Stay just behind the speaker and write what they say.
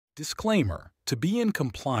Disclaimer: to be in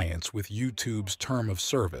compliance with YouTube's term of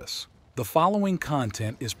service, the following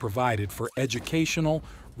content is provided for educational,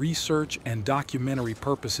 research, and documentary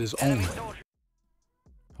purposes only.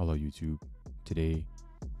 Hello YouTube. Today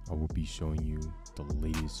I will be showing you the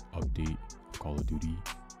latest update of Call of Duty,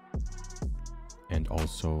 and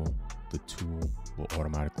also the tool will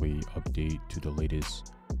automatically update to the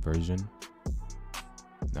latest version.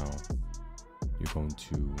 Now you're going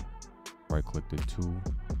to right click the tool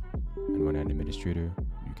and run an administrator.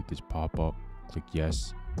 You get this pop-up, click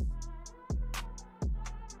yes.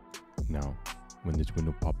 Now when this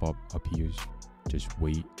window pop-up appears, just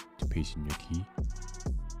wait to paste in your key.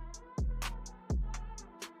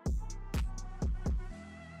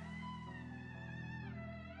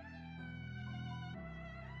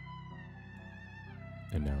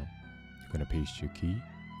 And now you're going to paste your key,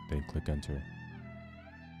 then click enter.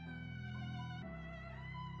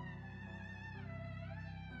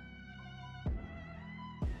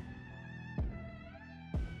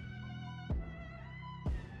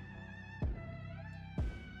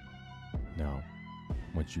 Now,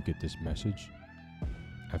 once you get this message,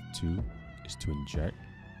 F2 is to inject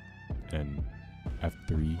and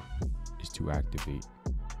F3 is to activate.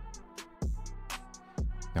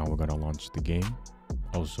 Now we're going to launch the game.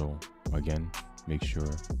 Also, again, make sure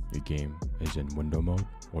your game is in window mode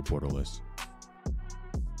or borderless.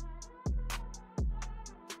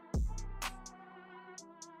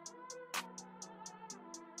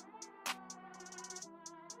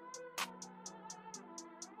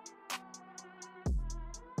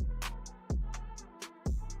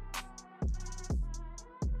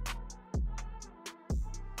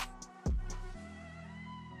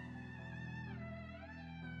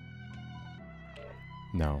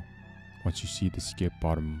 Now, once you see the skip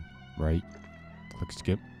bottom right, click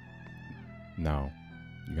skip. Now,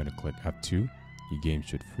 you're going to click F2. Your game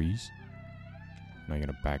should freeze. Now you're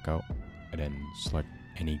going to back out and then select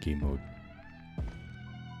any game mode.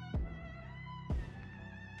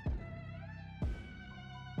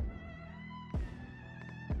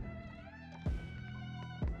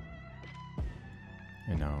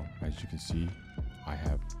 And now, as you can see, I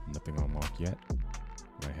have nothing unlocked yet.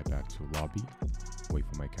 When I head back to lobby, wait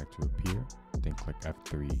for my character to appear, then click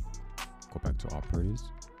F3, go back to operators,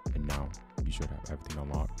 and now be sure to have everything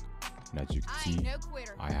unlocked. And as you can see,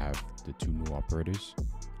 I have the 2 new operators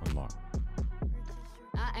unlocked.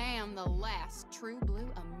 I am the last true blue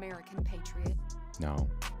American patriot. Now,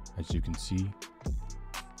 as you can see,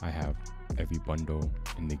 I have every bundle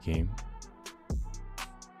in the game.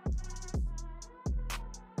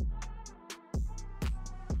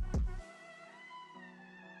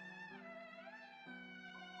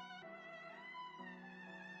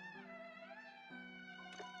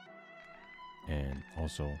 And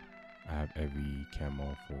also, I have every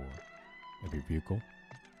camo for every vehicle,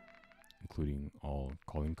 including all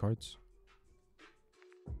calling cards.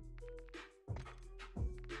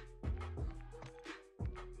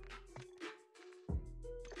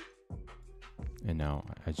 And now,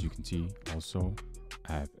 as you can see, also,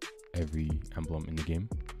 I have every emblem in the game.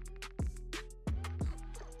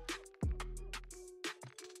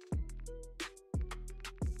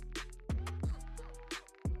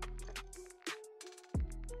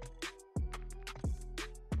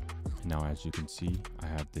 Now, as you can see, I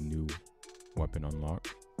have the new weapon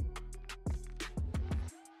unlocked.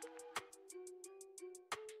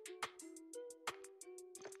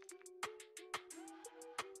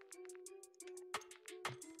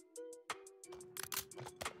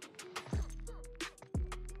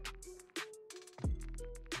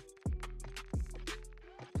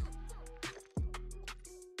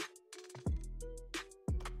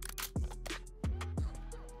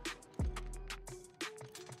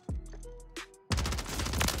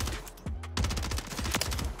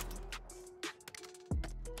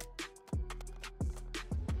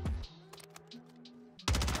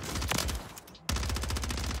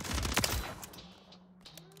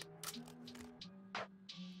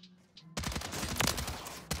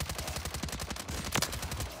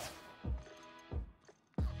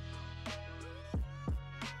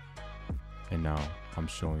 And now I'm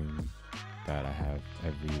showing that I have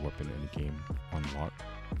every weapon in the game unlocked.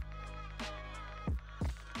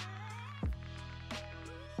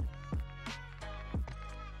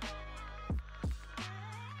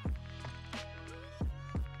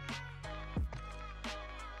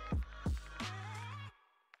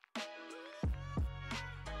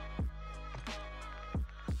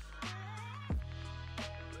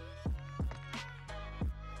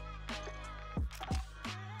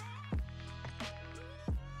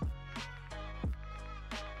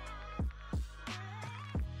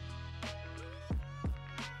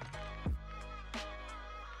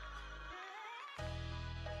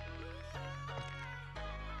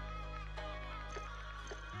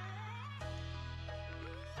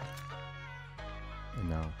 And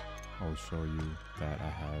now I will show you that I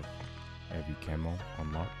have every camo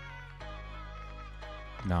unlocked.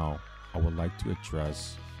 Now I would like to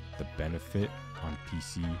address the benefit on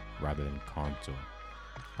PC rather than console.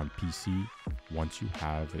 On PC, once you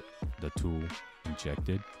have the tool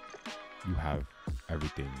injected, you have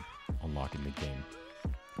everything unlocked in the game,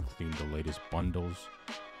 including the latest bundles,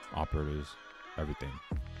 operators, everything.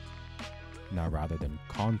 Now rather than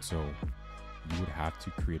console, you would have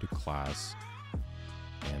to create a class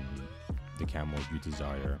and the camo you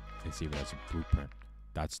desire and save it as a blueprint.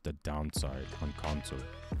 That's the downside on console.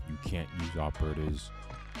 You can't use operators,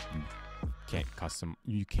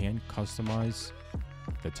 you can customize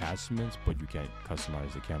the attachments, but you can't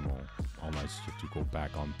customize the camo unless you have to go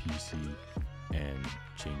back on PC and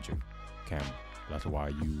change your camo. That's why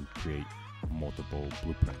you create multiple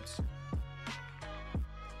blueprints.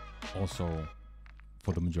 Also,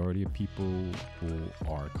 for the majority of people who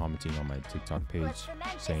are commenting on my TikTok page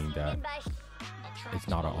saying that it's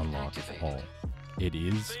not an unlock at all, it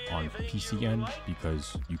is on PC end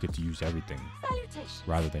because you get to use everything.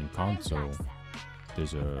 Rather than console,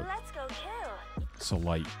 there's a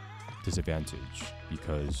slight disadvantage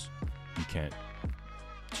because you can't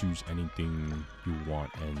choose anything you want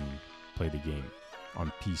and play the game.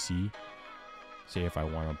 On PC, say if I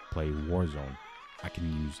want to play Warzone, I can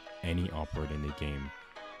use any operator in the game.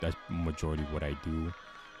 That's majority what I do.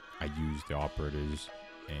 I use the operators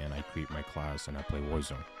and I create my class and I play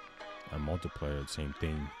Warzone. On multiplayer, same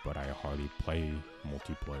thing, but I hardly play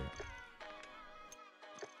multiplayer.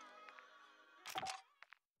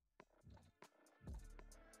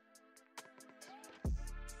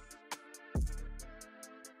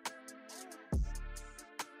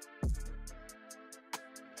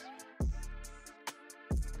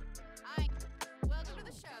 Welcome to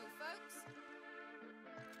the show, folks.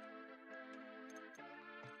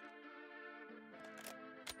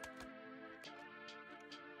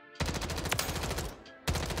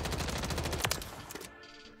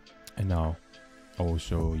 And now I will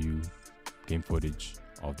show you game footage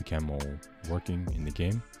of the camo working in the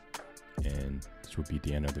game, and this will be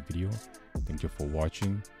the end of the video. Thank you for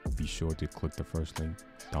watching. Be sure to click the first link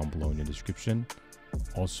down below in the description.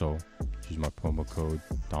 Also, use my promo code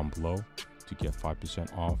down below to get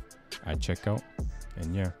 5% off at checkout.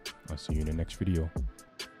 And yeah, I'll see you in the next video.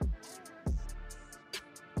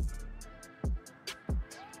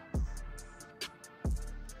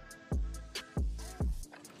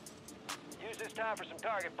 Use this time for some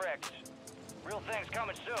target practice. Real thing's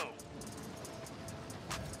coming soon.